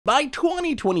By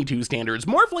 2022 standards,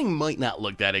 Morphling might not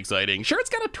look that exciting. Sure, it's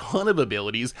got a ton of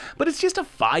abilities, but it's just a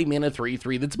 5-mana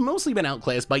 3/3 that's mostly been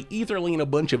outclassed by Aetherling and a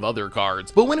bunch of other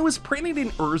cards. But when it was printed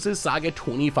in Urza's Saga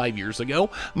 25 years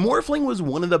ago, Morphling was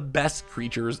one of the best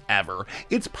creatures ever.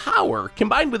 Its power,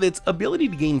 combined with its ability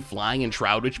to gain Flying and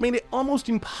Shroud, which made it almost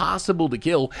impossible to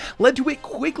kill, led to it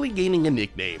quickly gaining a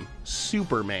nickname,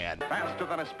 Superman. Faster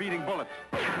than a speeding bullet,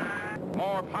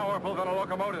 more powerful than a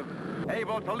locomotive,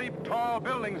 able to leap tall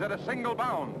buildings at a single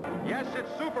bound. Yes, it's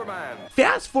Superman.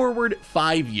 Fast forward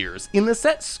 5 years. In the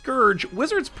set Scourge,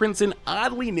 Wizards prints an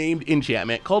oddly named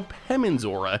enchantment called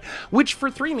Pemenzora, which for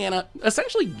 3 mana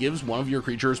essentially gives one of your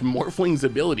creatures Morphling's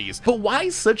abilities. But why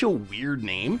such a weird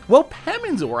name? Well,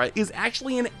 Pemenzora is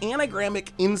actually an anagrammic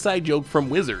inside joke from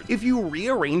Wizards. If you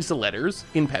rearrange the letters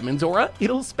in Pemenzora,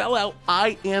 it'll spell out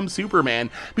I am Superman,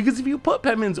 because if you put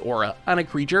Pemenzora on a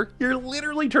creature, you're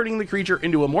literally turning the creature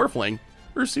into a Morphling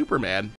or Superman.